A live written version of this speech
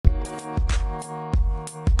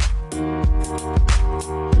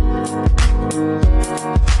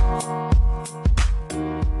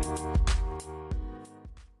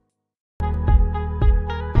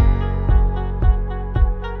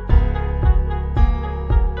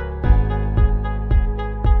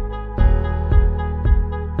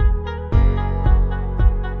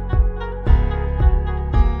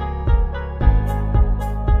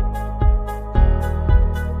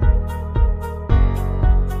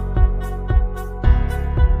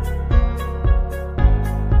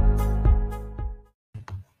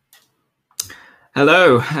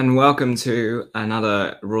Hello and welcome to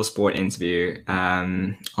another Raw Sport interview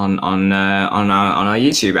on our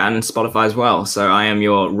YouTube and Spotify as well. So I am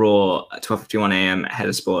your Raw 12:51 a.m. head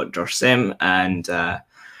of sport, Josh Sim, and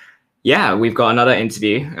yeah, we've got another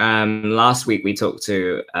interview. Last week we talked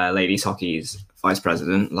to ladies hockey's vice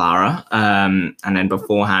president Lara, and then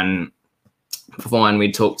beforehand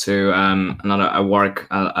we talked to a Warwick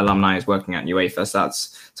alumni who's working at UEFA.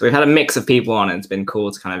 So we've had a mix of people on, and it's been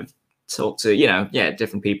cool to kind of talk to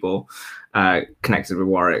different people connected with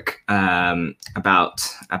Warwick about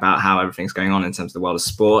how everything's going on in terms of the world of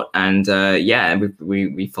sport. And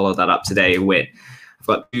we followed that up today with I've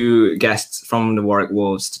got two guests from the Warwick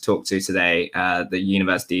Wolves to talk to today, the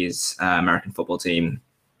university's American football team,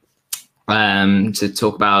 to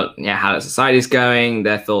talk about how the society's going,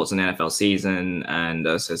 their thoughts on the NFL season, and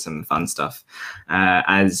also some fun stuff,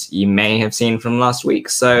 as you may have seen from last week.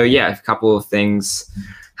 So a couple of things.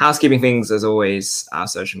 Housekeeping things, as always, our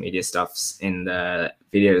social media stuff's in the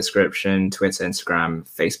video description, Twitter, Instagram,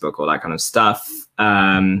 Facebook, all that kind of stuff.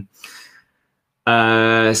 Some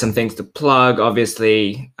things to plug.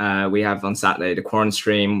 Obviously, we have on Saturday the Quarren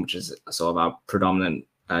Stream, which is sort of our predominant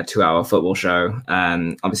 2-hour football show.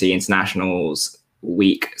 Obviously, internationals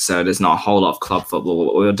week, so there's not a whole lot of club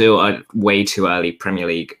football. We'll do a way too early Premier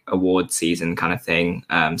League award season kind of thing,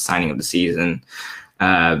 signing of the season,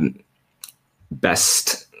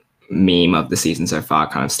 best meme of the season so far,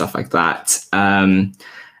 kind of stuff like that.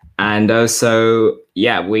 And also,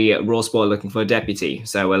 we at Raw Sport are looking for a deputy.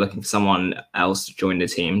 So we're looking for someone else to join the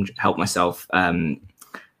team, help myself,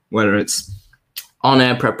 whether it's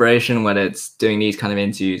on-air preparation, whether it's doing these kind of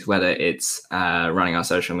interviews, whether it's running our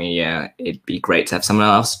social media. It'd be great to have someone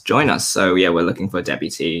else join us. So we're looking for a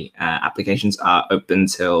deputy. Applications are open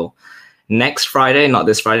till next Friday, not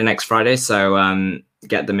this Friday, next Friday. So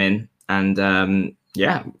get them in, and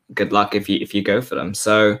good luck if you go for them.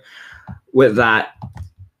 So with that,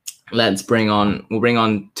 we'll bring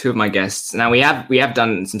on two of my guests. Now we have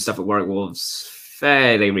done some stuff at Warwick Wolves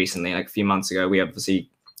fairly recently, like a few months ago. We obviously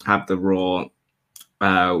have the Raw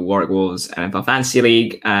Warwick Wolves NFL Fantasy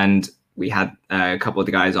League, and we had a couple of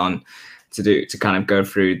the guys on to kind of go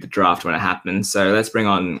through the draft when it happened. So let's bring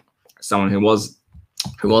on someone who was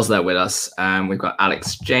there with us. We've got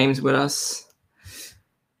Alex James with us.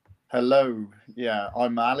 Hello. Yeah,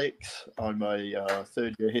 I'm Alex. I'm a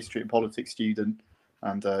third-year history and politics student,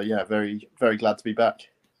 and very, very glad to be back.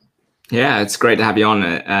 Yeah, it's great to have you on.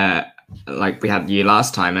 Like we had you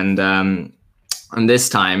last time, and this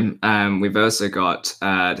time we've also got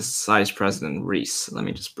the society's president, Reese. Let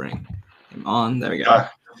me just bring him on. There we go.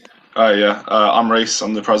 I'm Reese.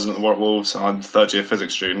 I'm the president of the Warwick Wolves. I'm a third-year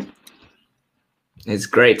physics student. It's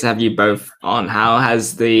great to have you both on.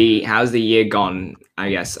 How's the year gone? I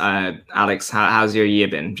guess, Alex, how's your year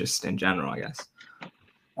been, just in general? I guess.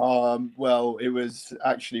 Well, it was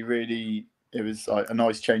actually it was like a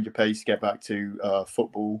nice change of pace to get back to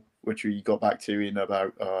football, which we got back to in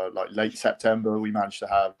about late September. We managed to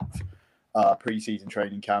have a pre-season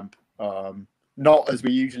training camp, not as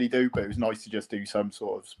we usually do, but it was nice to just do some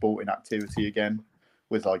sort of sporting activity again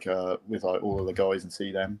with all of the guys and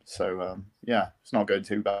see them. So it's not going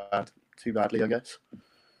too badly, I guess.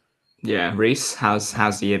 Yeah, Reese, how's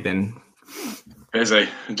the year been? Busy,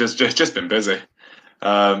 just been busy.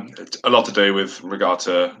 A lot to do with regard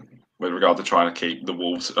to trying to keep the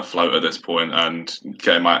Wolves afloat at this point, and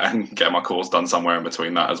getting my course done somewhere in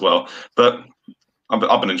between that as well. But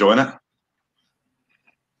I've been enjoying it.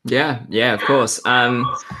 Yeah, of course.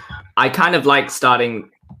 I kind of like starting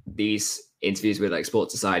these interviews with like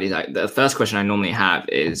sports societies. The first question I normally have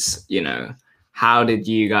is, how did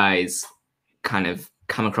you guys kind of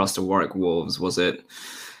come across the Warwick Wolves? Was it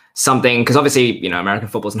something, because obviously American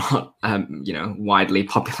football's not widely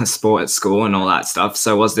popular sport at school and all that stuff,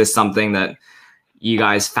 so was this something that you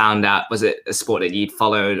guys found out? Was it a sport that you'd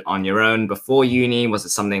followed on your own before uni? Was it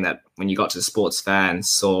something that when you got to the sports fair and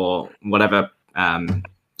saw whatever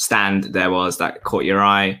stand there was that caught your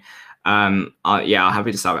eye? I'm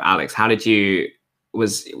happy to start with Alex. How did you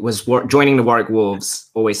was joining the Warwick Wolves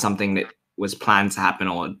always something that was planned to happen,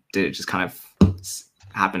 or did it just kind of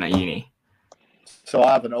happen at uni? So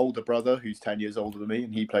I have an older brother who's 10 years older than me,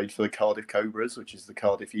 and he played for the Cardiff Cobras, which is the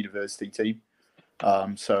Cardiff University team.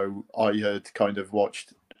 So I had kind of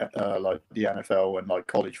watched like the NFL and like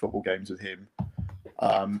college football games with him.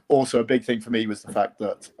 Also, a big thing for me was the fact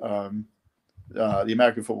that the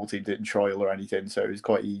American football team didn't trial or anything, so it was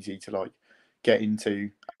quite easy to like get into,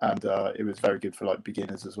 and it was very good for like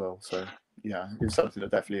beginners as well. So it was something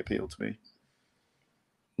that definitely appealed to me.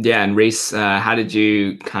 Yeah, and Reese, how did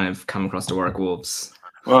you kind of come across the Warwick Wolves?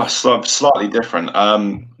 Well, slightly different.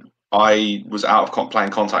 I was out of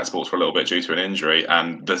playing contact sports for a little bit due to an injury,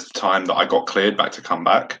 and the time that I got cleared back to come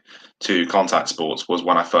back to contact sports was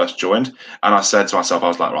when I first joined. And I said to myself, I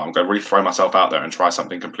was like, right, I'm going to really throw myself out there and try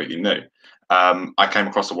something completely new. I came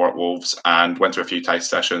across the Warwick Wolves and went to a few taste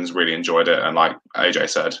sessions, really enjoyed it. And like AJ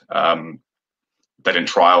said, they didn't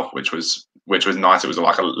trial, which was nice. It was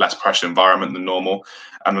like a less pressure environment than normal.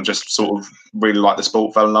 And I just sort of really liked the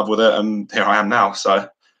sport, fell in love with it. And here I am now. So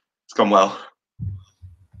it's gone well.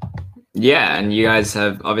 Yeah. And you guys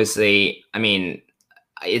have obviously,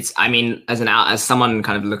 as someone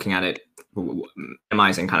kind of looking at it,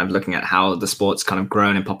 minimizing kind of looking at how the sport's kind of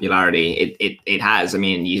grown in popularity, it has. I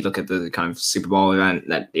mean, you look at the kind of Super Bowl event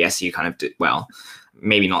that the SU kind of did, well,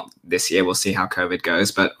 maybe not this year, we'll see how COVID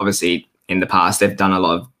goes, but obviously in the past they've done a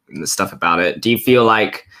lot of the stuff about it. Do you feel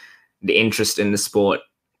like the interest in the sport,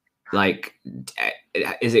 like,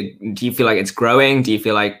 do you feel like it's growing? Do you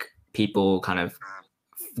feel like people kind of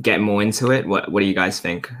get more into it? What do you guys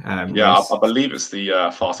think? Yeah, I believe it's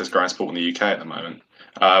the fastest growing sport in the UK at the moment.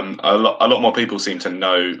 A lot more people seem to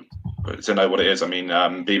know what it is. I mean,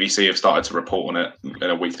 BBC have started to report on it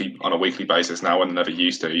on a weekly basis now, when they never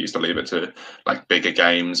used to. You used to leave it to like bigger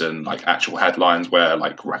games and like actual headlines where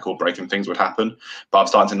like record breaking things would happen. But I'm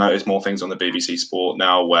starting to notice more things on the BBC Sport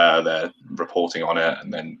now where they're reporting on it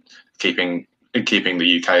and then keeping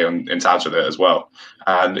the UK in touch with it as well.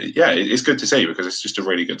 And yeah, it's good to see because it's just a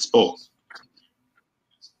really good sport.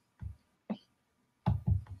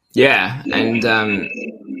 Yeah, and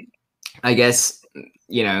I guess,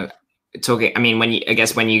 you know, talking. I mean, when you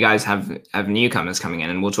guys have newcomers coming in,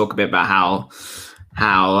 and we'll talk a bit about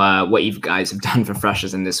how what you guys have done for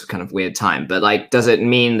freshers in this kind of weird time. But like, does it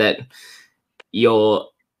mean that you're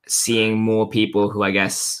seeing more people who, I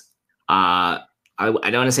guess, I don't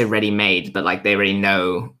want to say ready-made, but like they already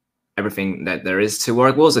know everything that there is to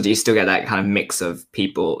Warwick Wolves, or do you still get that kind of mix of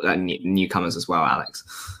people, newcomers as well, Alex?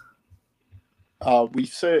 We've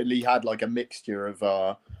certainly had like a mixture of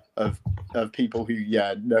people who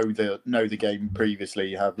know the game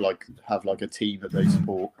previously, have like a team that they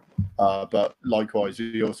support. But likewise,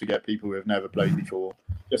 we also get people who have never played before,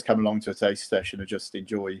 just come along to a taste session and just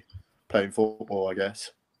enjoy playing football, I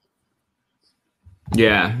guess.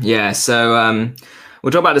 Yeah. So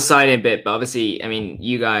we'll talk about the side in a bit, but obviously, I mean,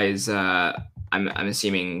 you guys, I'm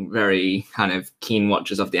assuming very kind of keen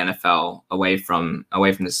watchers of the NFL away from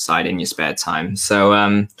the side in your spare time.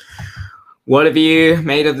 So what have you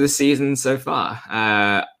made of the season so far?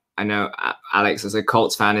 I know, Alex, as a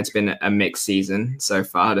Colts fan, it's been a mixed season so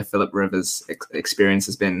far. The Philip Rivers experience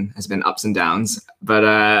has been ups and downs.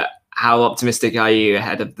 But how optimistic are you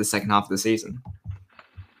ahead of the second half of the season?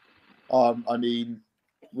 I mean,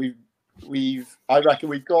 I reckon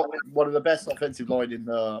we've got one of the best offensive line in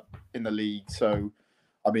the league. So,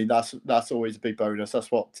 I mean, that's always a big bonus.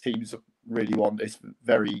 That's what teams really want. It's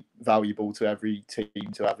very valuable to every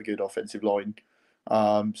team to have a good offensive line.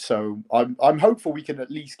 So I'm hopeful we can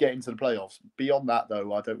at least get into the playoffs. Beyond that,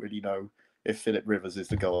 though, I don't really know if Philip Rivers is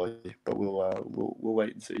the guy, but we'll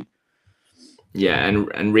wait and see. Yeah,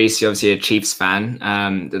 and Reese, you're obviously a Chiefs fan,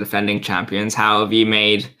 the defending champions. How have you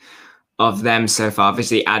made of them so far?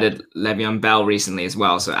 Obviously added Le'Veon Bell recently as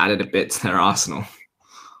well, so added a bit to their arsenal.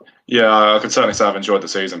 Yeah, I could certainly say I've enjoyed the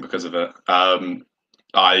season because of it.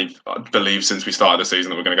 I believe since we started the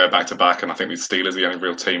season that we're going to go back to back, and I think the Steelers are the only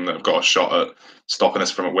real team that have got a shot at stopping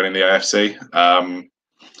us from winning the AFC.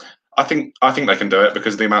 I think they can do it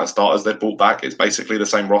because of the amount of starters they've brought back. It's basically the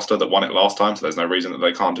same roster that won it last time, so there's no reason that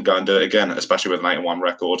they can't go and do it again, especially with an 8-1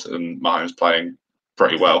 record and Mahomes playing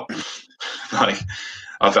pretty well. Like,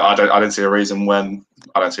 I don't see a reason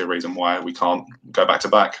why we can't go back to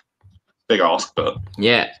back. Big ask, but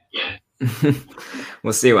yeah.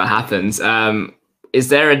 We'll see what happens. Is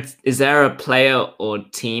there a player or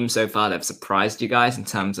team so far that have surprised you guys in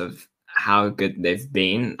terms of how good they've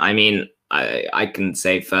been? I mean, I can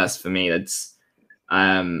say first for me, that's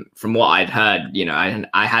from what I'd heard, you know,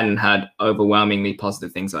 I hadn't heard overwhelmingly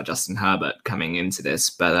positive things about Justin Herbert coming into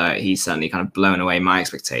this, but he's certainly kind of blown away my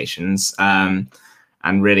expectations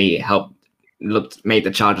and really made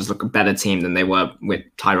the Chargers look a better team than they were with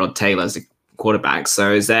Tyrod Taylor as a quarterback.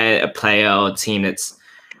 So is there a player or team that's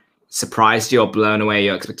surprised you or blown away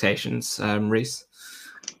your expectations, Reese?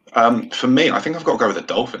 For me, I think I've got to go with the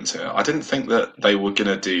Dolphins here. I didn't think that they were going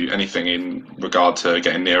to do anything in regard to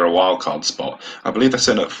getting near a wildcard spot. I believe they're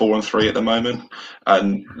sitting at 4-3 at the moment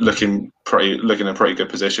and looking in a pretty good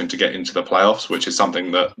position to get into the playoffs, which is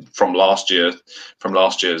something that from last year's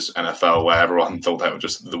NFL, where everyone thought they were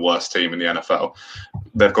just the worst team in the NFL,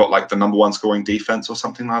 they've got like the #1 scoring defense or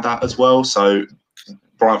something like that as well. So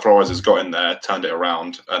Brian Flores has got in there, turned it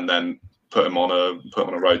around, and then put them on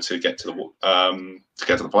a road to get to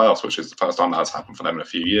the playoffs, which is the first time that's happened for them in a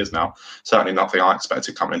few years now. Certainly nothing I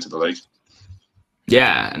expected coming into the league.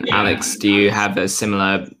 Yeah, and Alex, do you have a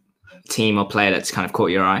similar team or player that's kind of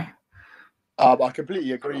caught your eye? I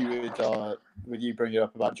completely agree with you bringing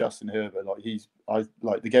up about Justin Herbert.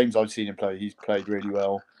 Like the games I've seen him play, he's played really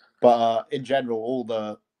well. But in general,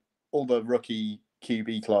 all the rookie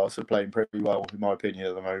QB class are playing pretty well, in my opinion,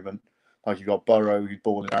 at the moment. Like you've got Burrow, who's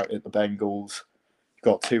balling out at the Bengals. You've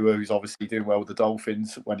got Tua, who's obviously doing well with the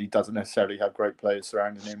Dolphins when he doesn't necessarily have great players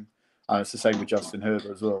surrounding him. And it's the same with Justin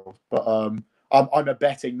Herbert as well. But I'm a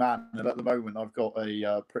betting man, and at the moment I've got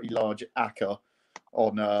a pretty large ACCA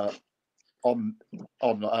on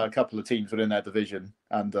a couple of teams within their division,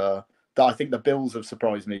 and I think the Bills have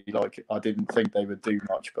surprised me. Like I didn't think they would do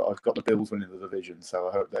much, but I've got the Bills winning the division, so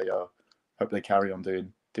I hope they carry on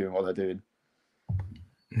doing what they're doing.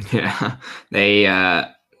 Yeah, they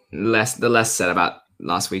the less said about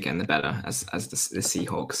last weekend, the better, as the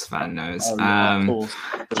Seahawks fan knows. Oh, yeah, of course.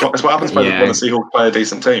 That's what happens when the Seahawks play a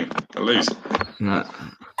decent team and lose. No.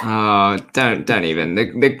 Oh, don't even.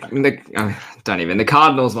 Don't even. The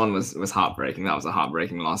Cardinals one was heartbreaking. That was a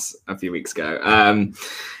heartbreaking loss a few weeks ago.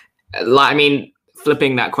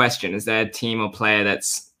 Flipping that question, is there a team or player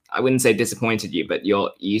that's, I wouldn't say disappointed you, but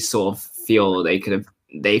you sort of feel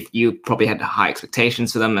you probably had high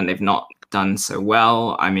expectations for them and they've not done so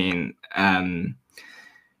well? I mean,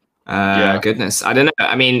 goodness, I don't know.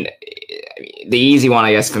 I mean, the easy one,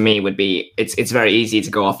 I guess, for me would be it's very easy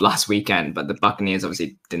to go off last weekend, but the Buccaneers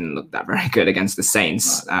obviously didn't look that very good against the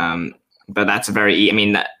Saints. But that's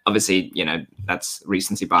obviously, that's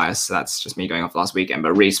recency bias. So that's just me going off last weekend.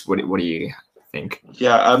 But Reese, what do you think?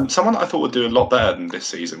 Yeah, someone that I thought would do a lot better than this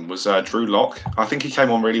season was Drew Lock. I think he came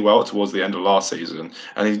on really well towards the end of last season,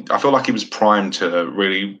 and I feel like he was primed to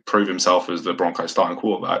really prove himself as the Broncos starting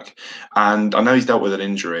quarterback. And I know he's dealt with an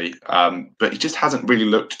injury, but he just hasn't really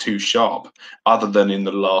looked too sharp, other than in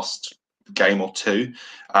the last game or two,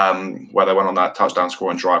 where they went on that touchdown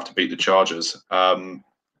scoring drive to beat the Chargers.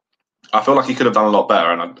 I feel like he could have done a lot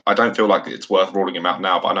better, and I don't feel like it's worth ruling him out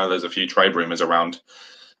now. But I know there's a few trade rumors around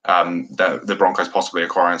the Broncos possibly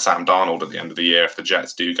acquiring Sam Darnold at the end of the year if the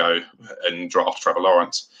Jets do go and draft Trevor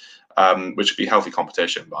Lawrence, which would be healthy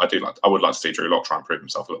competition. But I would like to see Drew Lock try and prove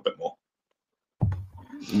himself a little bit more.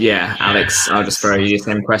 Yeah, Alex, I'll just throw you the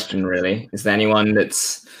same question, really. Is there anyone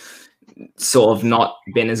that's sort of not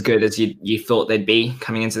been as good as you thought they'd be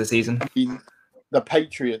coming into the season? The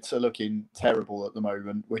Patriots are looking terrible at the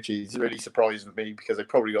moment, which is really surprising me because they've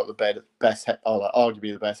probably got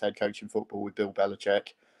arguably the best head coach in football with Bill Belichick.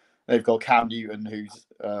 They've got Cam Newton, who's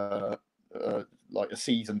like a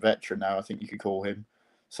seasoned veteran now, I think you could call him.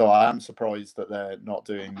 So I am surprised that they're not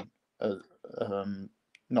doing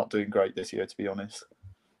great this year, to be honest.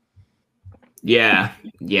 Yeah,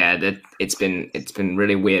 it's been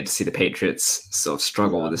really weird to see the Patriots sort of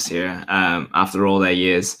struggle this year after all their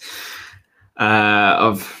years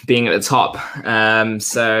of being at the top.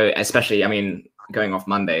 So especially, I mean, going off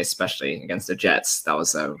Monday, especially against the Jets, that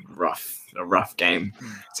was a rough game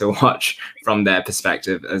to watch from their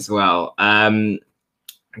perspective as well.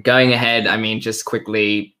 Going ahead, I mean, just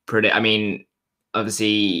quickly predict. I mean,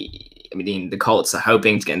 obviously, the Colts are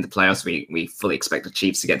hoping to get into playoffs. We fully expect the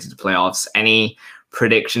Chiefs to get to the playoffs. Any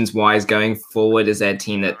predictions wise going forward? Is there a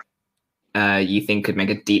team that you think could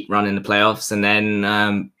make a deep run in the playoffs? And then,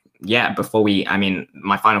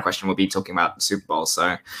 my final question will be talking about the Super Bowl.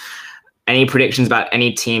 So any predictions about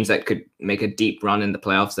any teams that could make a deep run in the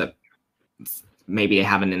playoffs that maybe they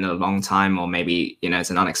haven't in a long time, or maybe, it's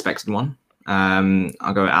an unexpected one?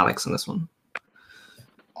 I'll go with Alex on this one.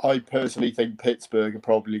 I personally think Pittsburgh are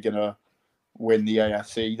probably going to win the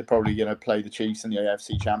AFC. They're probably going to play the Chiefs in the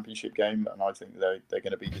AFC Championship game, and I think they're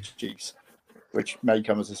going to beat the Chiefs, which may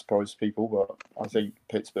come as a surprise to people, but I think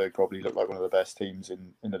Pittsburgh probably look like one of the best teams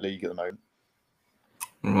in the league at the moment.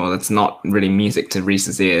 Well, that's not really music to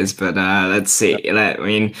Reese's ears, but let's see. I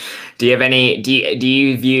mean, do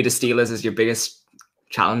you view the Steelers as your biggest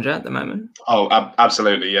challenger at the moment? Oh,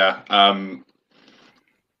 absolutely, yeah.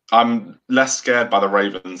 I'm less scared by the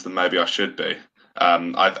Ravens than maybe I should be.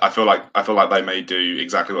 I feel like they may do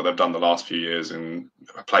exactly what they've done the last few years and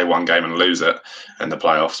play one game and lose it in the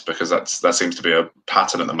playoffs, because that seems to be a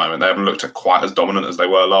pattern at the moment. They haven't looked quite as dominant as they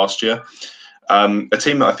were last year. A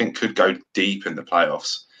team that I think could go deep in the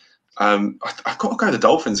playoffs. I've got to go the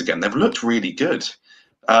Dolphins again. They've looked really good.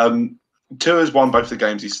 Tua's won both the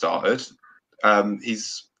games he started.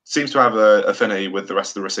 He's seems to have an affinity with the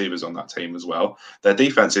rest of the receivers on that team as well. Their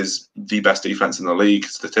defense is the best defense in the league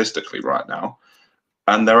statistically right now.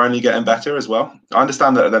 and they're only getting better as well. I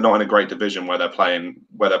understand that they're not in a great division where they're playing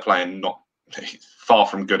not far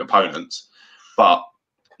from good opponents, but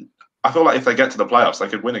I feel like if they get to the playoffs, they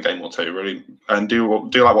could win a game or two, really, and do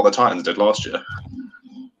like what the Titans did last year.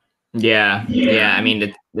 Yeah. I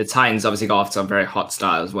mean, the Titans obviously got off to a very hot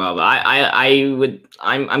start as well. But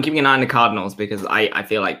I'm keeping an eye on the Cardinals because I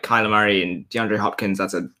feel like Kyler Murray and DeAndre Hopkins,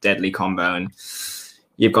 that's a deadly combo, and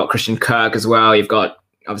you've got Christian Kirk as well. You've got,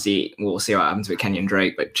 obviously, we'll see what happens with Kenyon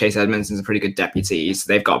Drake, but Chase Edmondson's a pretty good deputy,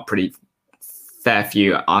 so they've got a pretty fair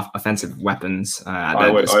few offensive weapons at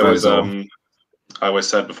their disposal. I always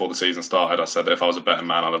said before the season started, I said that if I was a betting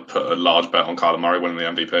man, I'd have put a large bet on Kyler Murray winning the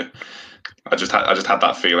MVP. I just had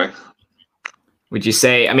that feeling. Would you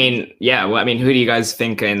say? I mean, yeah. Well, I mean, who do you guys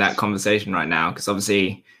think are in that conversation right now? Because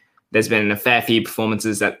obviously, there's been a fair few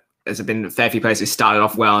performances there's been a fair few players who started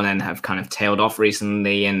off well and then have kind of tailed off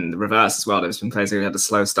recently, and the reverse as well. There's been players who had a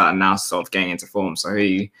slow start and now sort of getting into form. So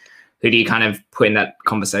who do you kind of put in that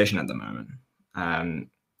conversation at the moment?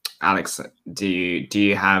 Alex, who do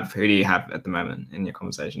you have at the moment in your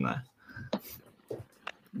conversation there?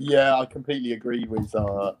 Yeah, I completely agree with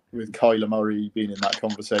Kyler Murray being in that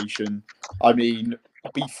conversation. I mean,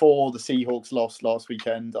 before the Seahawks lost last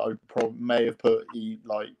weekend, I may have put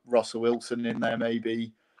like Russell Wilson in there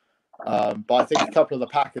maybe. But I think a couple of the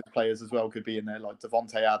Packers players as well could be in there. Like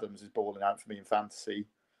Devontae Adams is balling out for me in fantasy.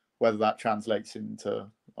 Whether that translates into,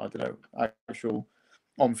 I don't know, actual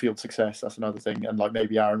on-field success, that's another thing. And like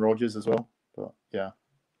maybe Aaron Rodgers as well. But yeah,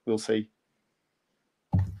 we'll see.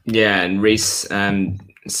 Yeah, and Reese,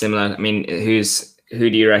 similar. I mean, who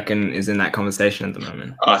do you reckon is in that conversation at the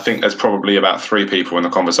moment? I think there's probably about 3 people in the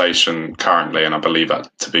conversation currently, and I believe that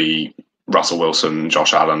to be Russell Wilson,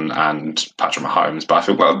 Josh Allen, and Patrick Mahomes. But I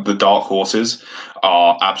feel like the dark horses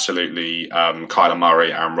are absolutely Kyler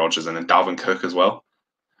Murray, Aaron Rodgers, and then Dalvin Cook as well.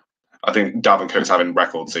 I think Dalvin Cook's having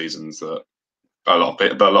record seasons that a lot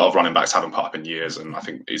of running backs haven't put up in years, and I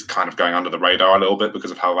think he's kind of going under the radar a little bit because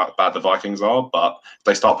of how bad the Vikings are. But if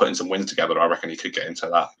they start putting some wins together, I reckon he could get into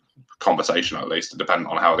that conversation at least, depending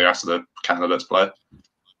on how the rest of the candidates play.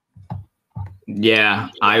 Yeah,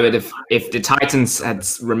 I would have, if the Titans had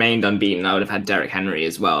remained unbeaten, I would have had Derrick Henry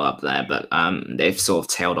as well up there, but they've sort of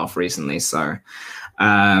tailed off recently. So,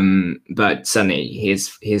 but certainly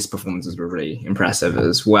his performances were really impressive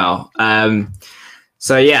as well.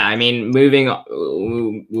 So yeah, I mean,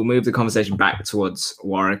 we'll move the conversation back towards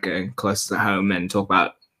Warwick and closer to home and talk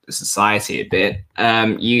about the society a bit. I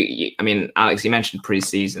mean, Alex, you mentioned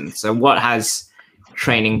preseason. So what has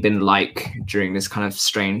training been like during this kind of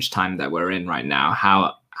strange time that we're in right now?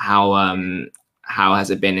 How has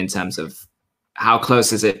it been in terms of how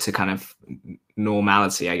close is it to kind of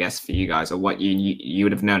normality, I guess, for you guys, or what you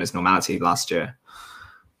would have known as normality last year?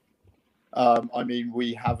 I mean,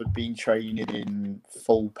 we haven't been training in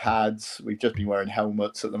full pads. We've just been wearing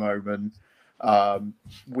helmets at the moment.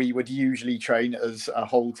 We would usually train as a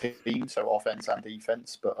whole team, so offense and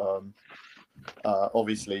defense, but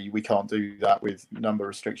obviously we can't do that with number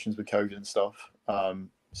restrictions with COVID and stuff.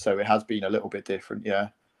 So it has been a little bit different, yeah.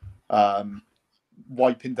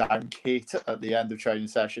 Wiping down kit at the end of training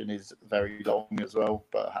session is very long as well,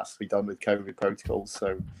 but it has to be done with COVID protocols.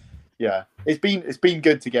 So yeah, it's been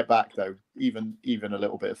good to get back though. Even a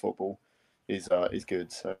little bit of football is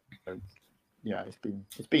good. So yeah,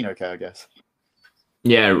 it's been okay, I guess.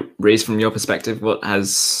 Yeah, Reese, from your perspective, what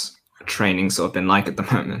has training sort of been like at the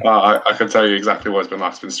moment? I can tell you exactly what it's been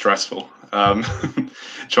like. It's been stressful.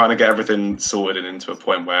 Trying to get everything sorted and into a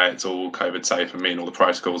point where it's all COVID safe and meeting all the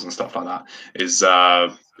protocols and stuff like that is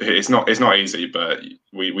it's not easy, but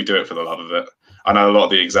we do it for the love of it. I know a lot of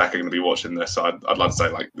the exec are going to be watching this, so I'd like to say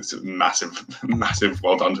like this is massive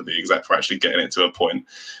well done to the exec for actually getting it to a point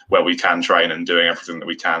where we can train and doing everything that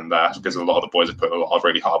we can there, because a lot of the boys have put a lot of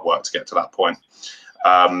really hard work to get to that point.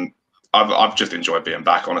 I've just enjoyed being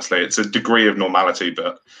back. Honestly, it's a degree of normality,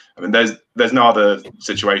 but I mean, there's no other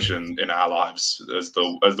situation in our lives as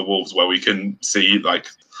the Wolves where we can see like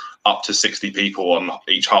up to 60 people on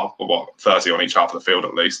each half, or 30 on each half of the field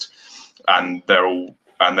at least, and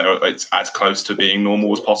it's as close to being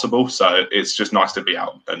normal as possible. So it's just nice to be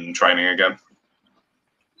out and training again.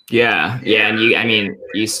 Yeah, and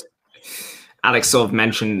Alex sort of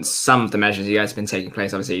mentioned some of the measures you guys have been taking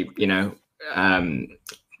place. Obviously,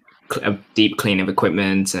 a deep clean of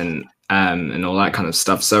equipment and all that kind of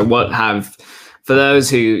stuff. So for those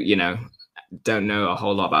who don't know a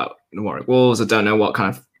whole lot about the Warwick Wolves or don't know what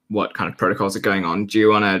kind of protocols are going on, do you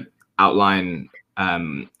want to outline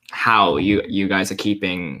how you guys are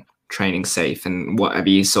keeping training safe and what have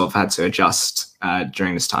you sort of had to adjust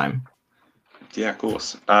during this time? Yeah, of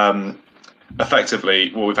course.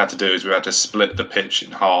 effectively, what we've had to do is we've had to split the pitch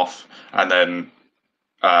in half, and then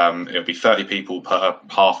it'll be 30 people per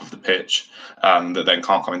half of the pitch that then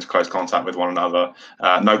can't come into close contact with one another.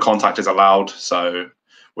 No contact is allowed, so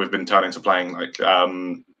we've been turning to playing like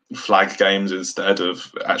flag games instead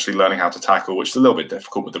of actually learning how to tackle, which is a little bit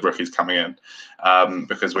difficult with the rookies coming in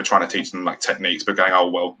because we're trying to teach them like techniques, but going, oh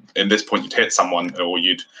well, in this point you'd hit someone, or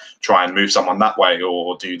you'd try and move someone that way,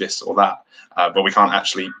 or do this or that, but we can't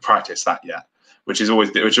actually practice that yet, which was all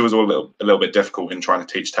a little bit difficult in trying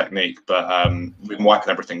to teach technique. But we've been wiping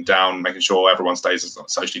everything down, making sure everyone stays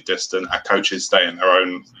socially distant. Our coaches stay in their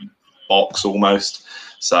own box almost,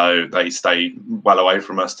 so they stay well away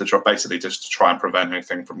from us to basically just to try and prevent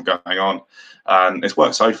anything from going on. And it's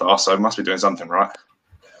worked so far, so must be doing something right.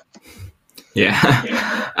 Yeah.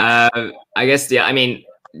 I guess, yeah, I mean,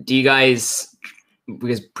 do you guys,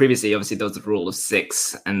 because previously obviously there was the rule of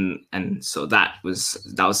 6, and so that was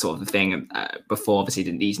sort of the thing before obviously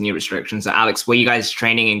these new restrictions. So Alex, were you guys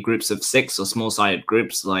training in groups of 6 or small-sided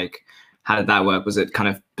groups? Like, how did that work? Was it kind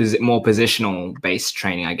of more positional based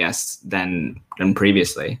training, I guess, than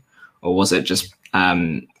previously, or was it just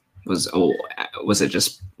was it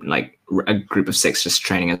just like a group of 6 just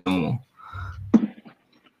training as normal?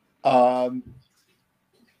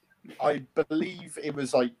 I believe it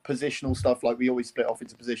was like positional stuff. Like we always split off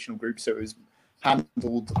into positional groups, so it was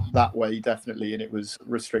handled that way definitely, and it was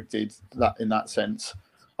restricted that in that sense.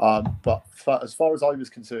 But as far as I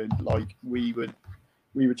was concerned, like we would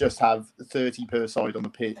just have 30 per side on the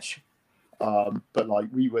pitch. But like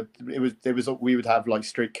we would have like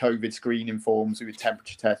strict COVID screening forms. We would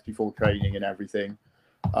temperature test before training and everything.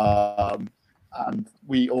 And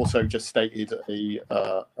we also just stated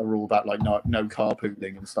a rule about like no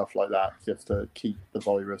carpooling and stuff like that, just to keep the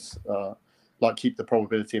virus, keep the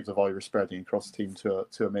probability of the virus spreading across the team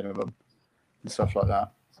to a minimum and stuff like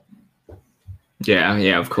that.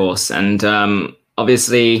 Yeah, of course. And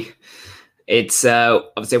obviously it's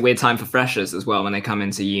obviously a weird time for freshers as well when they come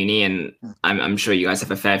into uni, and I'm sure you guys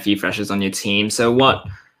have a fair few freshers on your team. So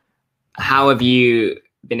how have you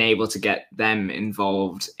been able to get them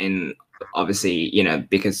involved in, obviously,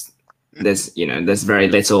 because there's very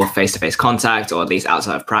little face-to-face contact, or at least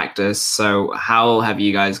outside of practice. So how have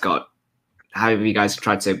you guys tried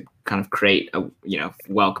to kind of create a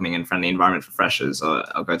welcoming and friendly environment for freshers? Or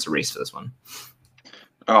I'll go to Reese for this one.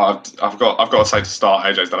 Oh, I've got to say to start,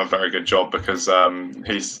 AJ's done a very good job, because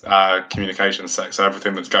he's communications sec, so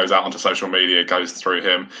everything that goes out onto social media goes through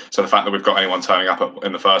him. So the fact that we've got anyone turning up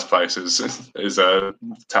in the first place is a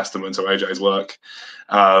testament to AJ's work.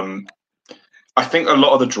 I think a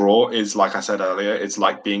lot of the draw is, like I said earlier, it's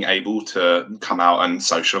like being able to come out and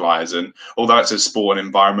socialize. And although it's a sport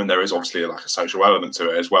environment, there is obviously like a social element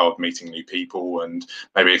to it as well, of meeting new people and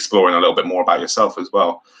maybe exploring a little bit more about yourself as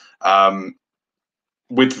well.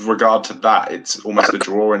 With regard to that, it's almost a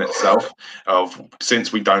draw in itself.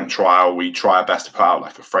 Since we don't trial, we try our best to put out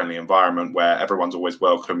like a friendly environment where everyone's always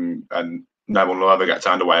welcome and no one will ever get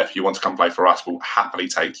turned away. If you want to come play for us, we'll happily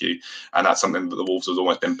take you. And that's something that the Wolves has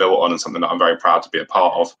always been built on, and something that I'm very proud to be a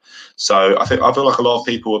part of. So I feel like a lot of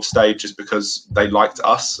people have stayed just because they liked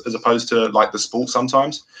us as opposed to like the sport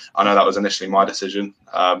sometimes. I know that was initially my decision,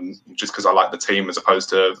 just because I liked the team as opposed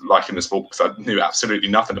to liking the sport because I knew absolutely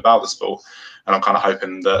nothing about the sport. And I'm kind of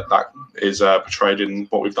hoping that is portrayed in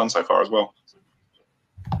what we've done so far as well.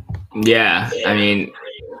 Yeah, I mean,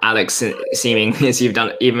 Alex, seeming as you've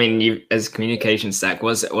done, even you as communication sec,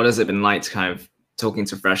 what has it been like to kind of talking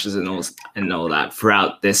to freshers and all that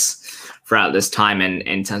throughout this time, and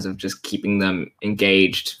in terms of just keeping them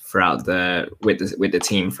engaged with the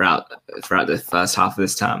team throughout the first half of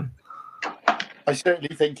this term? I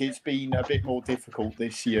certainly think it's been a bit more difficult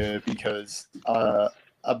this year because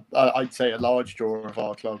I'd say a large draw of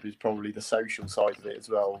our club is probably the social side of it as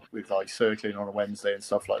well, with like circling on a Wednesday and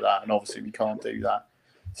stuff like that. And obviously we can't do that.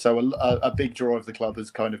 So a big draw of the club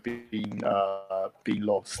has kind of been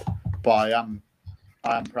lost. But I am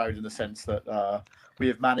proud in the sense that we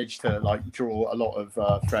have managed to like draw a lot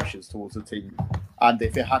of freshers towards the team. And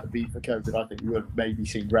if it hadn't been for COVID, I think we would have maybe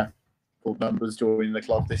seen record numbers joining the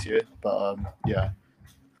club this year. But yeah.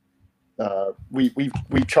 We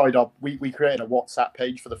tried we created a WhatsApp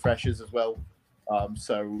page for the freshers as well,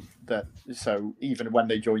 so even when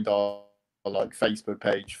they joined our like Facebook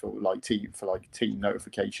page for team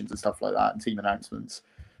notifications and stuff like that and team announcements,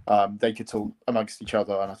 they could talk amongst each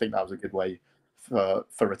other, and I think that was a good way for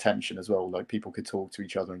retention as well. Like people could talk to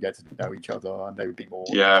each other and get to know each other, and they would be more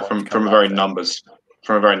from a very numbers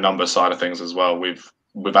side of things as well.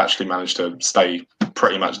 We've actually managed to stay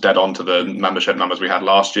pretty much dead on to the membership numbers we had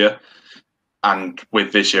last year. and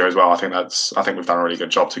with this year as well, I think we've done a really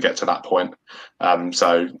good job to get to that point.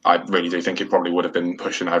 So I really do think it probably would have been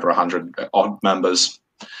pushing over 100 odd members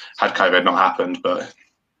had COVID not happened, but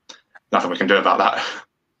nothing we can do about that.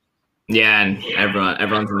 Yeah, and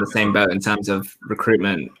everyone's in the same boat in terms of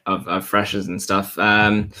recruitment of freshers and stuff.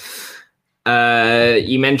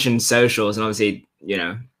 You mentioned socials, and obviously,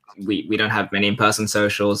 we don't have many in-person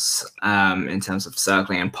socials in terms of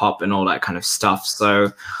circling and pop and all that kind of stuff.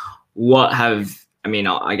 So I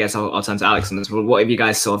guess I'll turn to Alex on this. What have you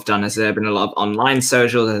guys sort of done? Has there been a lot of online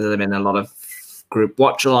socials? Has there been a lot of group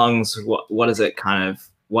watch-alongs? What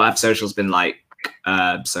have socials been like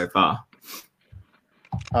so far?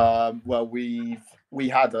 Well, we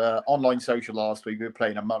had an online social last week. We were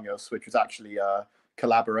playing Among Us, which was actually a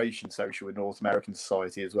collaboration social with North American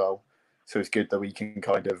Society as well. So it's good that we can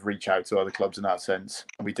kind of reach out to other clubs in that sense.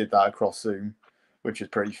 And we did that across Zoom, which is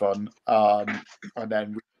pretty fun. And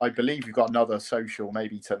then I believe we've got another social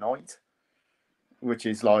maybe tonight, which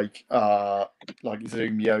is like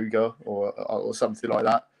Zoom yoga or something like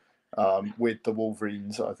that. With the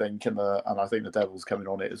Wolverines, I think, and I think the Devils coming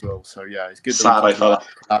on it as well. So yeah, it's good. Saturday, fella.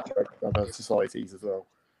 Other societies as well.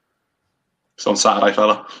 It's on Saturday,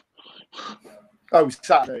 fella. Oh,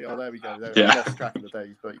 Saturday. Oh, there we go. Yeah. I lost track of the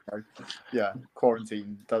days, but yeah,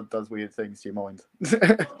 quarantine does weird things to your mind.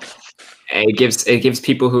 It gives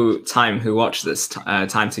people who watch this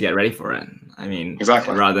time to get ready for it. I mean,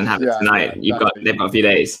 exactly. Rather than have it tonight, they've got a few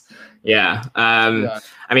days. Yeah.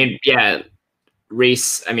 I mean, yeah.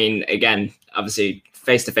 Reese, I mean, again, obviously,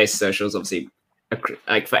 face-to-face socials, obviously,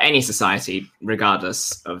 like for any society,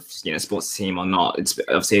 regardless of sports team or not, it's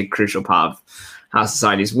obviously a crucial part of how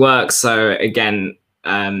societies work. So again,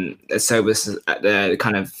 so with the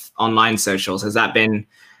kind of online socials, has that been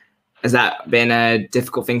a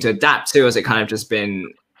difficult thing to adapt to? Or has it kind of just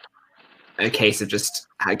been a case of just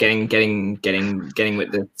getting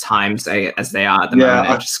with the times as they are at the moment,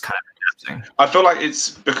 and just kind of adapting? I feel like it's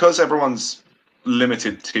because everyone's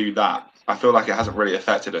limited to that. I feel like it hasn't really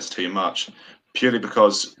affected us too much, purely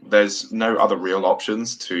because there's no other real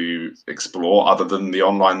options to explore other than the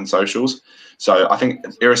online socials. So I think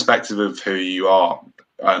irrespective of who you are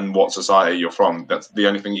and what society you're from, that's the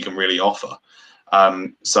only thing you can really offer.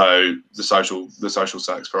 So the social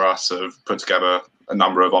circs for us have put together a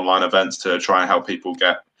number of online events to try and help people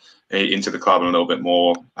get into the club and a little bit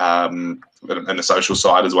more and the social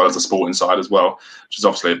side as well as the sporting side as well, which is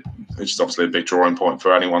obviously a big drawing point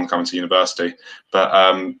for anyone coming to university. But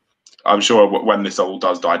I'm sure when this all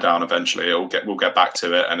does die down eventually, we'll get back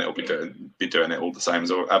to it, and it'll be doing it all the same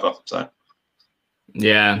as ever. So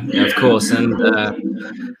yeah, of course. And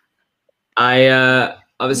I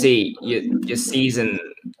obviously your season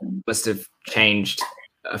must have changed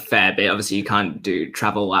a fair bit. Obviously, you can't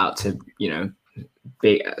travel out to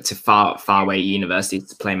to far away universities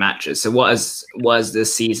to play matches. So was the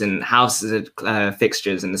season? How's the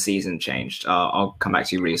fixtures in the season changed? I'll come back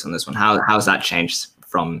to you, Reese, on this one. How's that changed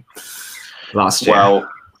from last year? Well,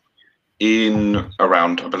 in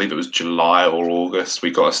around, I believe it was July or August,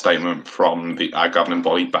 we got a statement from our governing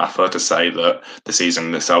body, BAFA, to say that the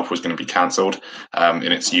season itself was going to be cancelled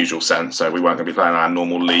in its usual sense. So we weren't going to be playing our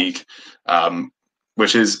normal league,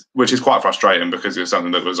 which is quite frustrating because it was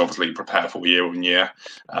something that was obviously prepared for year on year.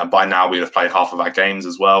 By now, we'd have played half of our games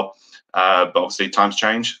as well. But obviously, times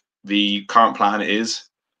change. The current plan is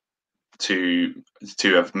to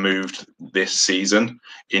have moved this season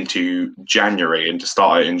into January and to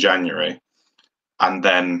start it in January. And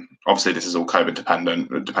then obviously this is all COVID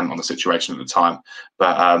dependent on the situation at the time.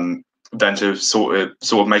 But then to sort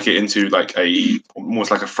of make it into like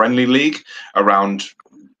almost like a friendly league around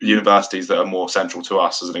universities that are more central to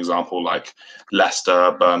us, as an example, like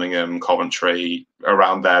Leicester, Birmingham, Coventry,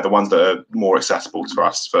 around there, the ones that are more accessible to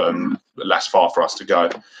us, less far for us to go,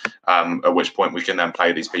 at which point we can then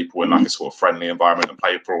play these people in like a sort of friendly environment and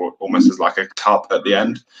play for almost as like a cup at the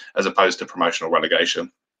end, as opposed to promotional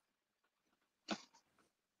relegation.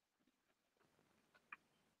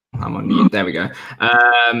 I'm on mute. There we go.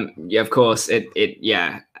 Yeah, of course. I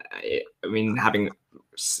mean,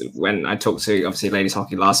 when I talked to obviously ladies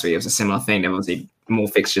hockey last week, it was a similar thing. There was obviously more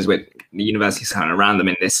fixtures with the universities kind of around them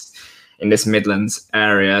in this Midlands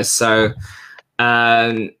area. So,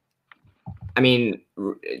 I mean,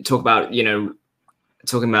 talking about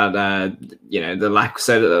the lack.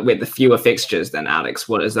 So with the fewer fixtures, then Alex,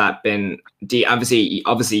 what has that been? Obviously,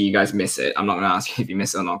 you guys miss it. I'm not going to ask you if you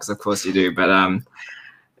miss it or not, because of course you do. But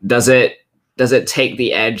does it take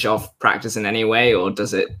the edge off practice in any way, or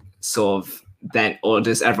does it sort of or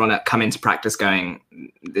does everyone come into practice going,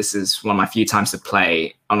 this is one of my few times to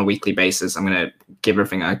play on a weekly basis, I'm going to give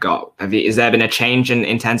everything I got. Is there been a change in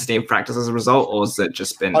intensity of practice as a result, or has it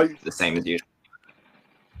just been the same as usual?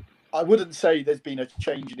 I wouldn't say there's been a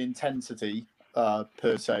change in intensity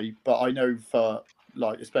per se, but I know for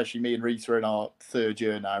like especially me and Reese are in our third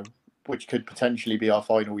year now, which could potentially be our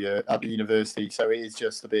final year at the university. So it is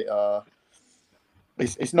just a bit.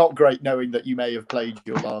 It's not great knowing that you may have played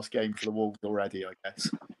your last game for the Wolves already. I guess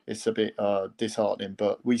it's a bit disheartening,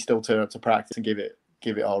 but we still turn up to practice and give it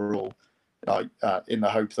our all, like in the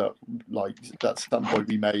hope that like at some point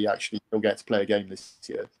we may actually still get to play a game this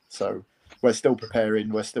year. So we're still preparing.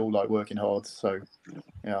 We're still like working hard. So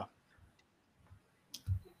yeah.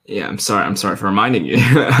 Yeah, I'm sorry for reminding you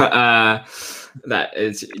that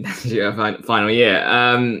it's your final year.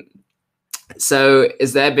 So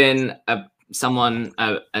has there been a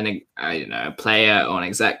player or an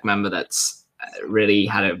exec member that's really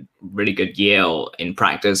had a really good year in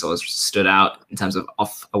practice or stood out in terms of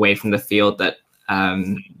away from the field that's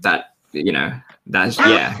worth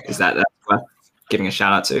giving a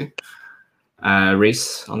shout out to?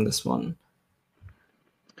 Reese, on this one.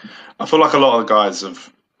 I feel like a lot of the guys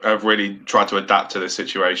have really tried to adapt to this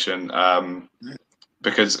situation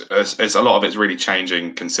because it's a lot of it's really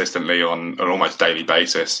changing consistently on an almost daily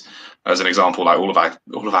basis. As an example, like all of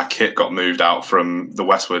our kit got moved out from the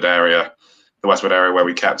Westwood area where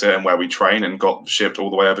we kept it and where we train, and got shipped all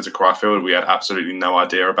the way over to Cryfield. We had absolutely no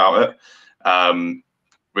idea about it,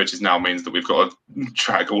 which now means that we've got to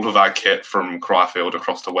drag all of our kit from Cryfield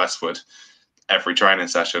across to Westwood every training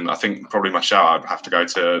session. I think probably my shout out would have to go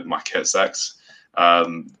to my kit secs,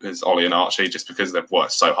 is Ollie and Archie, just because they've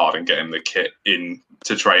worked so hard in getting the kit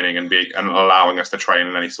into training and allowing us to train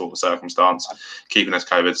in any sort of circumstance, keeping us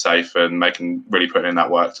COVID safe and really putting in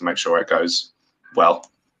that work to make sure it goes well.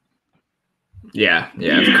 Yeah,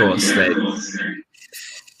 of course. A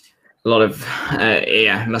lot of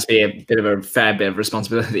it must be a fair bit of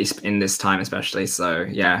responsibility in this time, especially. So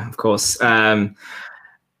yeah, of course. I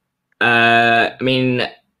mean,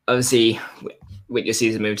 obviously, with your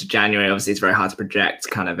season moved to January, obviously it's very hard to project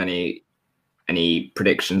kind of any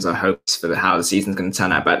predictions or hopes for how the season's going to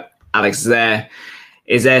turn out. But Alex,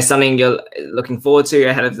 is there something you're looking forward to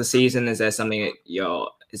ahead of the season? Is there something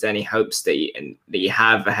is there any hopes that you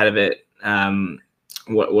have ahead of it?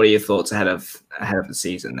 What are your thoughts ahead of the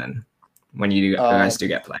season then, when you guys do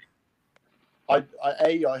get playing?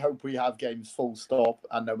 I hope we have games full stop,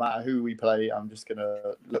 and no matter who we play, I'm just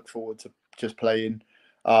gonna look forward to just playing.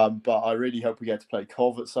 But I really hope we get to play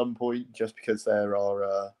Cov at some point, just because they're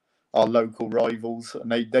our local rivals, and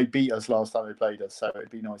they beat us last time they played us, so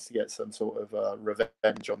it'd be nice to get some sort of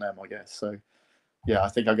revenge on them, I guess. So yeah, I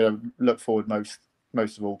think I'm gonna look forward most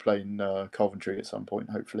of all playing Coventry at some point,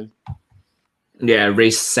 hopefully. Yeah,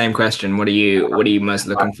 Reese, same question. What are you most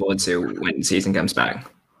looking forward to when the season comes back?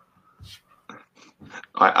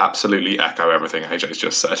 I absolutely echo everything AJ's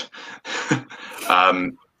just said.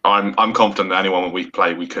 I'm confident that anyone we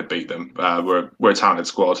play, we could beat them. We're a talented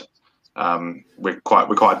squad. We're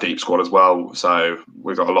quite a deep squad as well. So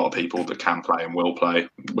we've got a lot of people that can play and will play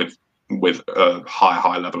with a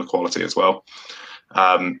high level of quality as well.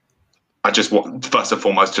 I just first and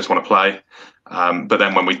foremost just want to play. But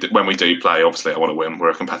then when we do play, obviously I want to win.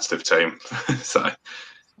 We're a competitive team. So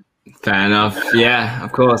fair enough. Yeah,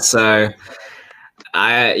 of course. So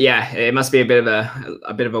it must be a bit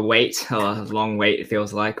of a wait, or a long wait, it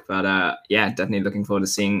feels like. But definitely looking forward to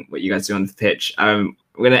seeing what you guys do on the pitch. We're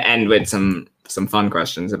going to end with some fun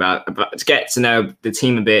questions about to get to know the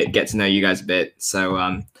team a bit, get to know you guys a bit. So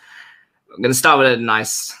I'm going to start with a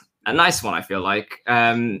nice one. I feel like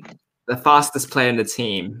the fastest player in the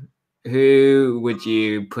team. Who would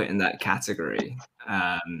you put in that category?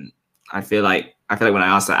 I feel like when I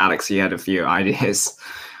asked that, Alex, you had a few ideas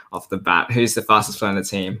off the bat. Who's the fastest player on the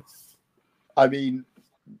team? I mean,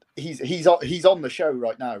 he's on the show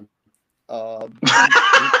right now.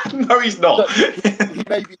 No, he's not. He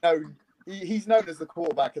may be known. He's known as the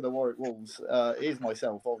quarterback of the Warwick Wolves. It is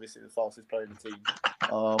myself, obviously, the fastest player in the team.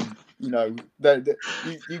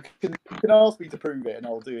 You can ask me to prove it, and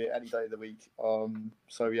I'll do it any day of the week.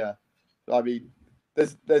 So yeah, I mean,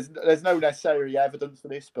 there's no necessary evidence for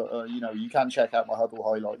this, but you can check out my huddle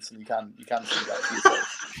highlights, and you can see that for yourself.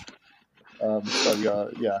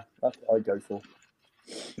 Yeah, that's what I'd go for.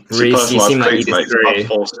 Reese, you seem like you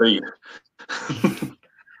disagree.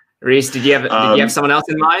 Reese, did you have someone else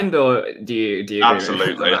in mind, or do you?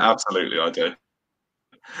 Absolutely, I do.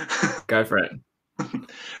 Go for it.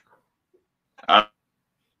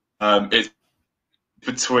 It's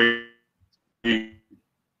between.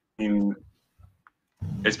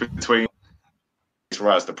 It's between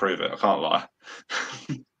Raz to prove it. I can't lie.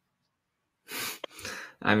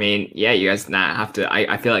 I mean, yeah, you guys now have to.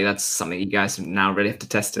 I feel like that's something you guys now really have to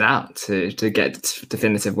test it out to get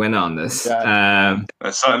definitive winner on this. Yeah.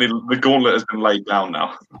 Certainly, the gauntlet has been laid down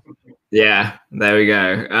now. Yeah, there we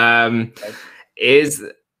go. Is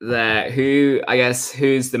there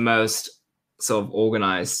who's the most sort of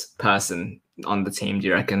organized person on the team? Do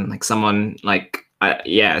you reckon? Like someone like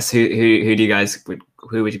yes, who do you guys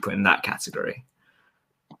who would you put in that category?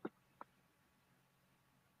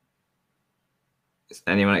 Is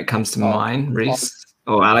anyone that comes to mind, Reese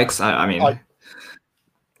or Alex? I mean,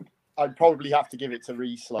 I'd probably have to give it to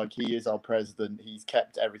Reese. Like, he is our president. He's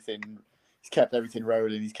kept everything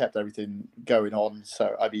rolling. He's kept everything going on.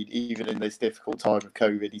 So, I mean, even in this difficult time of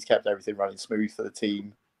COVID, he's kept everything running smooth for the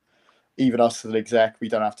team. Even us as an exec, we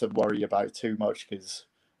don't have to worry about too much because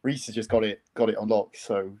Reese has just got it on lock.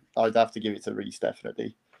 So I'd have to give it to Reese,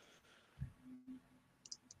 definitely.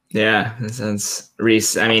 Yeah, that sounds.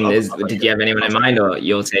 Reese, I mean, did you have anyone in mind, or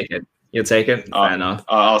you'll take it? You'll take it. Fair enough.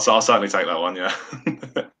 I'll certainly take that one. Yeah.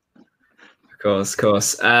 Of course.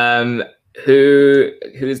 Who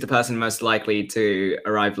is the person most likely to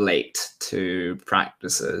arrive late to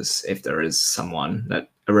practices if there is someone that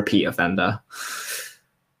a repeat offender?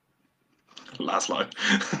 Laszlo.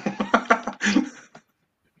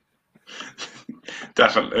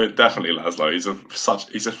 Definitely Laszlo.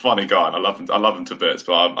 He's a funny guy, and I love him to bits.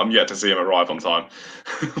 But I'm yet to see him arrive on time.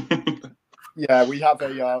 Yeah, we have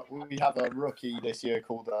a rookie this year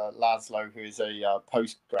called Laszlo, who is a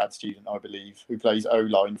post-grad student, I believe, who plays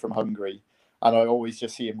O-line from Hungary, and I always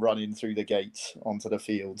just see him running through the gates onto the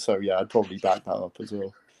field. So yeah, I'd probably back that up as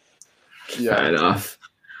well. Yeah. Fair enough.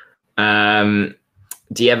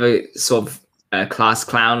 Do you have a sort of a class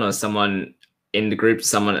clown or someone in the group,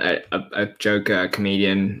 a joker, a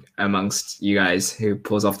comedian amongst you guys who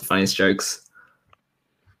pulls off the funniest jokes?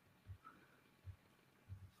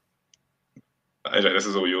 AJ, this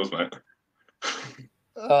is all yours, mate.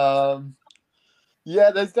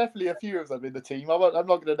 Yeah, there's definitely a few of them in the team. I'm not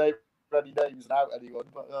going to name any names and out anyone,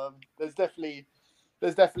 but there's definitely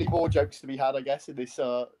more jokes to be had, I guess, in this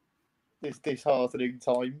disheartening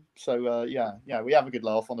time. So yeah, we have a good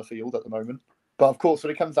laugh on the field at the moment. But of course,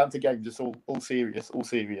 when it comes down to games, it's all serious.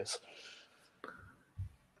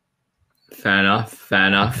 Fair enough.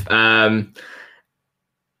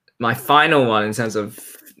 My final one in terms of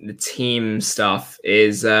the team stuff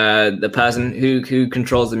is the person who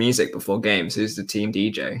controls the music before games. Who's the team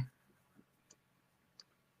DJ?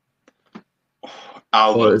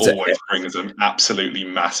 Albert always brings an absolutely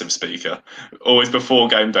massive speaker. Always before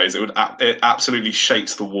game days, it absolutely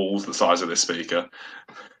shakes the walls the size of this speaker.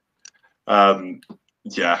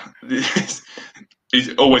 Yeah,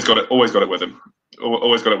 he's always got it with him.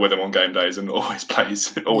 Always got it with him on game days, and always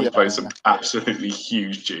plays some absolutely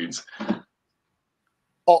huge tunes.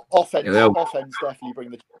 Offense definitely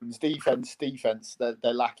bring the tunes. Defense,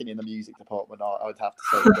 they're lacking in the music department. I'd have to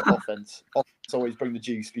say, but offense always bring the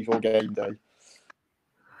juice before game day.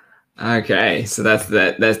 Okay, so there's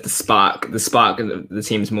the spark. The spark of the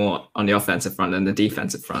team's more on the offensive front than the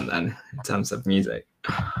defensive front, then, in terms of music.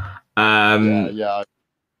 Yeah.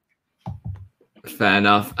 Fair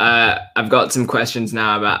enough. I've got some questions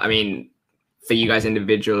now about, I mean, for you guys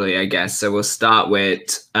individually, I guess. So we'll start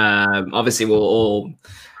with, obviously we're all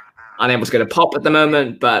unable to go to Pop at the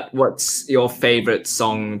moment, but what's your favorite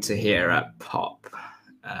song to hear at Pop?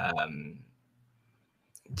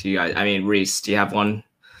 Do you guys, I mean, Reese, do you have one?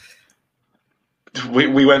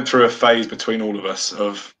 We went through a phase between all of us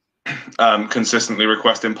of consistently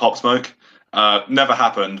requesting Pop Smoke. Never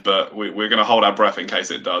happened, but we're going to hold our breath in case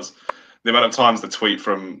it does. The amount of times the tweet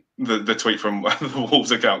from the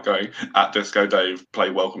Wolves account going at Disco Dave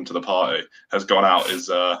play Welcome to the Party has gone out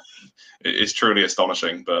is truly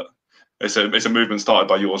astonishing. But it's a movement started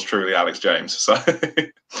by yours truly, Alex James. So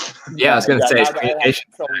yeah, I was going to say it's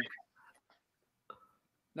communication.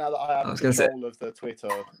 Now that I have control of the Twitter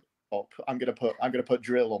Pop, I'm gonna put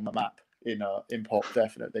drill on the map in Pop.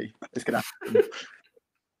 Definitely, it's gonna happen.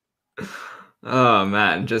 Oh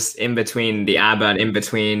man, just in between the ABBA and in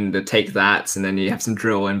between the Take That, and then you have some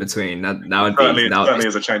drill in between. That would certainly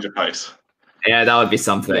is a change of pace. Yeah, that would be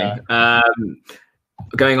something. Yeah.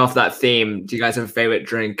 Going off that theme, do you guys have a favorite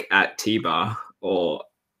drink at T-Bar or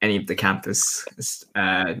any of the campus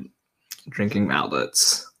drinking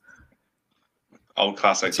outlets? Old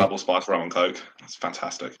classic double spice rum and coke. That's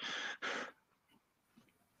fantastic.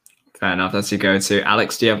 Fair enough. That's your go-to.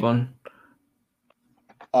 Alex, do you have one?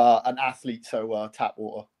 An athlete, so tap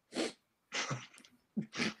water.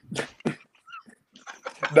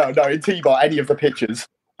 No, in T-Bar, any of the pitches.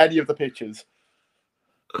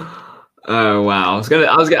 Oh wow! I was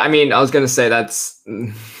gonna say that's,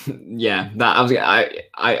 yeah.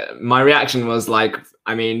 That my reaction was like,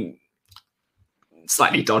 I mean,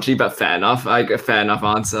 slightly dodgy, but fair enough. I get a fair enough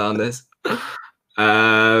answer on this.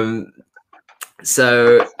 Um,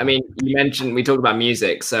 so I mean, you mentioned we talked about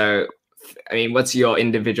music. So I mean, what's your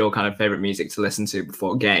individual kind of favorite music to listen to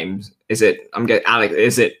before games? Is it? I'm getting Alex.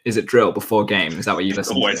 Is it drill before game? Is that what you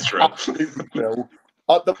listen Always to? drill. Absolutely drill.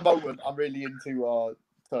 At the moment, I'm really into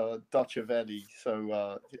Dutch Avelli,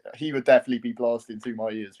 so he would definitely be blasting through my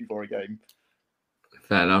ears before a game.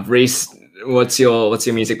 Fair enough. Reese, what's your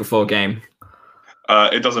music before game?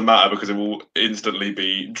 It doesn't matter because it will instantly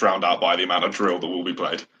be drowned out by the amount of drill that will be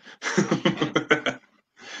played.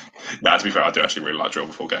 Nah, to be fair, I do actually really like drill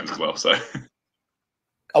before games as well. So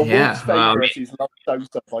Yeah, Wolf's favourite is Love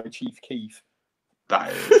Sosa by Chief Keef.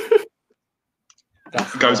 that is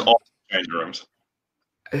That's goes the on changing rooms.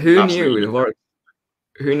 Who Absolutely.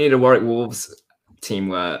 knew the Warwick Wolves team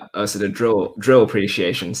were also the Drill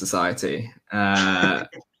Appreciation Society? That's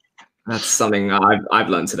something I've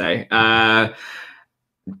learned today. So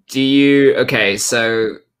do you have a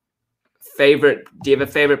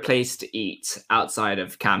favorite place to eat outside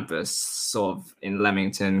of campus, sort of in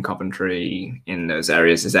Leamington, Coventry, in those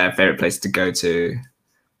areas? Is there a favorite place to go to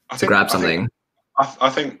grab something? I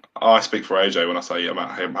think I speak for AJ when I say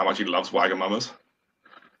about him how much he loves Wagamama's.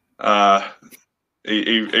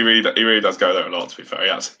 He really does go there a lot. To be fair, he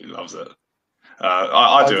absolutely loves it.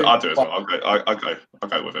 I do as well. I'll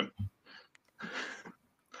go with him.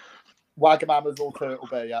 Wagamama's or Turtle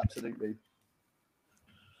Bay, absolutely.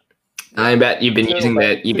 I bet you've been Turtle using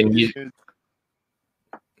Bay that. You've been using.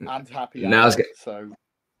 good and happy. No, I was so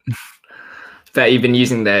Bet you've been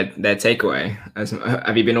using their takeaway.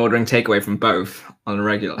 Have you been ordering takeaway from both on a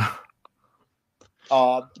regular?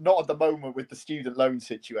 not at the moment with the student loan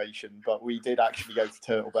situation, but we did actually go to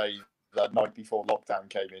Turtle Bay the night before lockdown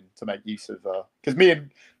came in to make use of because me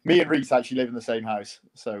and Reese actually live in the same house,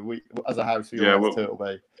 so we as a house we all went to Turtle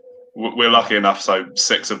Bay. We're lucky enough, so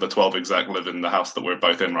 6 of the 12 exec live in the house that we're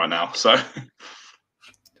both in right now. So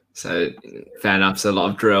fair enough. So a lot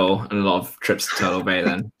of drill and a lot of trips to Turtle Bay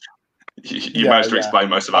then. You managed to explain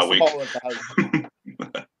most of our week.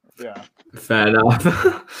 Yeah. Fair enough.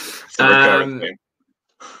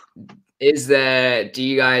 Do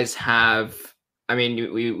you guys have, I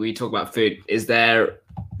mean, we talk about food. Is there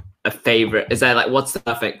a favorite? Is there like, what's the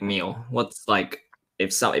perfect meal? What's like,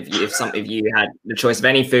 if you had the choice of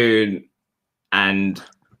any food and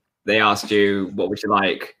they asked you what would you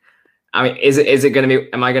like? I mean, is it going to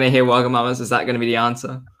be, am I going to hear Wagamama's? Is that going to be the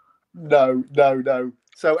answer? No.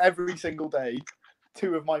 So every single day,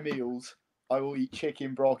 2 of my meals, I will eat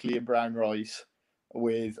chicken, broccoli, and brown rice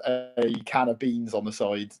with a can of beans on the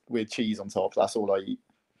side with cheese on top. That's all I eat.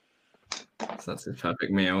 So that's a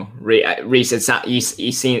perfect meal. Reese,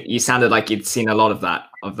 you sounded like you'd seen a lot of that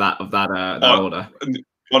order.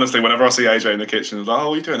 Honestly, whenever I see AJ in the kitchen, it's like, "Oh,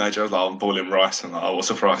 what are you doing, AJ?" I was like, "I'm boiling rice." And like, "Oh, what a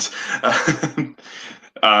surprise!"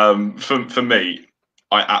 For me,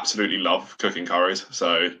 I absolutely love cooking curries.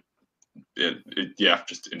 So yeah,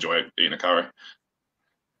 just enjoy eating a curry.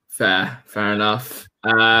 Fair enough.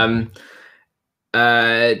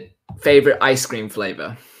 Favorite ice cream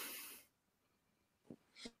flavor?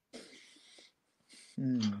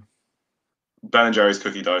 Ben and Jerry's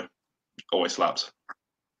cookie dough always slaps.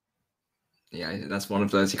 Yeah, that's one of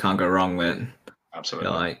those you can't go wrong with.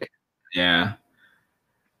 Absolutely. Yeah.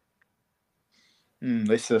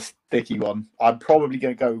 This is a sticky one. I'm probably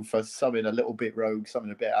going to go for something a little bit rogue,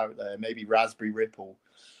 something a bit out there. Maybe raspberry ripple.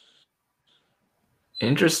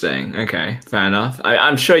 Interesting. Okay, fair enough.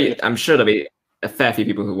 I'm sure there'll be a fair few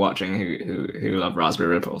people who are watching who love raspberry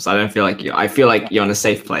ripples. I don't feel like you. I feel like you're in a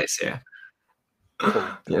safe place here. Cool.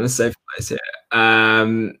 You're in a safe place here.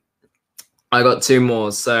 I got 2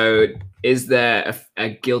 more. So, is there a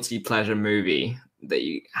guilty pleasure movie that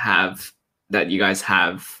you guys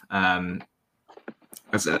have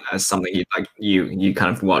as something you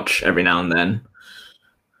kind of watch every now and then?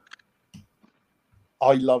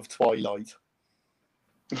 I love Twilight.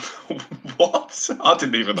 What? I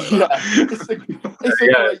didn't even know Yeah, that. it's a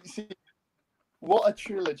great scene. What a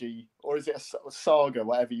trilogy, or is it a saga,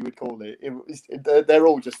 whatever you would call it? They're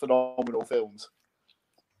all just phenomenal films.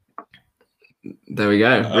 There we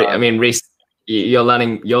go. I mean, Reese, you're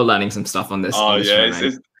learning some stuff on this. Oh yeah,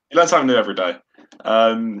 you learn something new every day.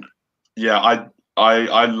 Yeah,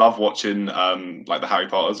 I love watching like the Harry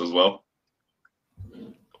Potters as well.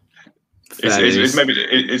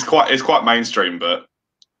 It's quite mainstream, but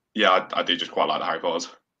yeah, I do just quite like the Harry Potters.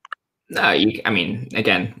 No, I mean,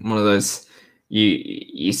 again, one of those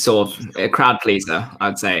you sort of a crowd pleaser.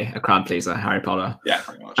 I'd say a crowd pleaser, Harry Potter. Yeah,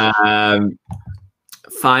 pretty much.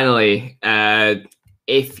 Finally,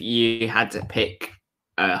 if you had to pick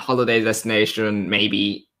a holiday destination,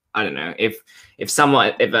 maybe, I don't know, if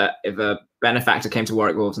a benefactor came to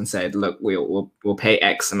Warwick Wolves and said, look, we'll pay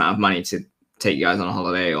X amount of money to take you guys on a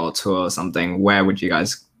holiday or tour or something, where would you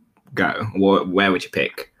guys go? Where would you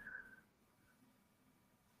pick?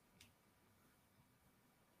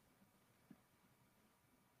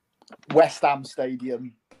 West Ham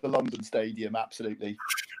Stadium, the London Stadium, absolutely.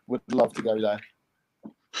 Would love to go there.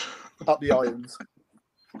 Up the Irons.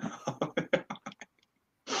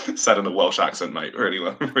 Said in a Welsh accent, mate. Really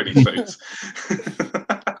well, really suits.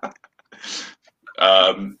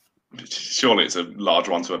 Surely it's a large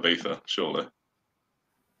one to Ibiza, surely.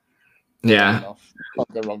 Yeah.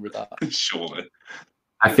 Can't go wrong with that. Surely.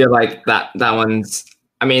 I feel like that one's,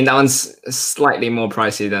 I mean, that one's slightly more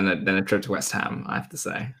pricey than a trip to West Ham, I have to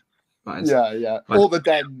say. But Yeah. Or the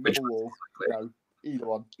Den, Millwall. No, either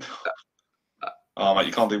one. Oh, mate,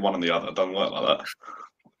 you can't do one and the other. It doesn't work like that.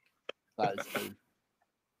 That is true.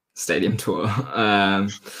 Stadium tour.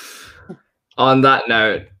 On that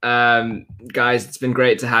note, guys, it's been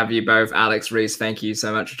great to have you both. Alex, Reese, thank you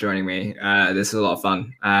so much for joining me. This was a lot of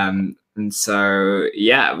fun. And so,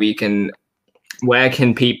 yeah, where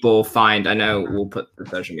can people find, I know we'll put the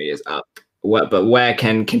social medias up, but where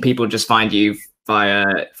can people just find you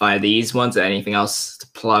via these ones, or anything else to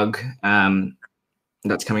plug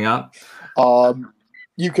that's coming up?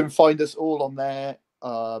 You can find us all on there.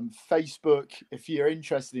 Facebook, if you're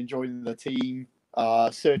interested in joining the team,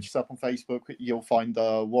 search us up on Facebook. You'll find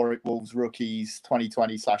the Warwick Wolves Rookies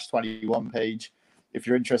 2020/21 page. If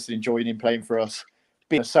you're interested in joining, playing for us,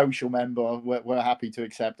 being a social member, we're happy to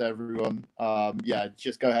accept everyone.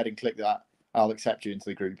 Just go ahead and click that. I'll accept you into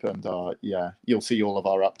the group, and you'll see all of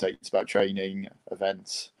our updates about training,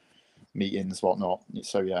 events, meetings, whatnot.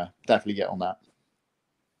 So yeah, definitely get on that.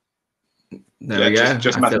 There we go.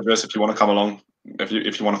 Just message us if you want to come along. If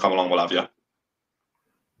you want to come along, we'll have you.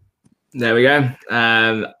 There we go.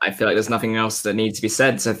 I feel like there's nothing else that needs to be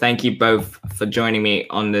said. So thank you both for joining me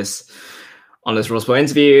on this Raw Sport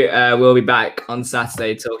interview. We'll be back on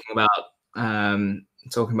Saturday talking about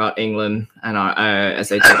England and our as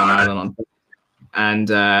they take on Ireland and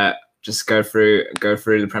just go through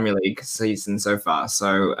the Premier League season so far.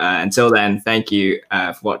 So until then, thank you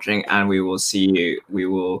for watching, and we will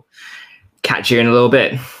catch you in a little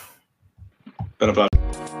bit. Been a pleasure.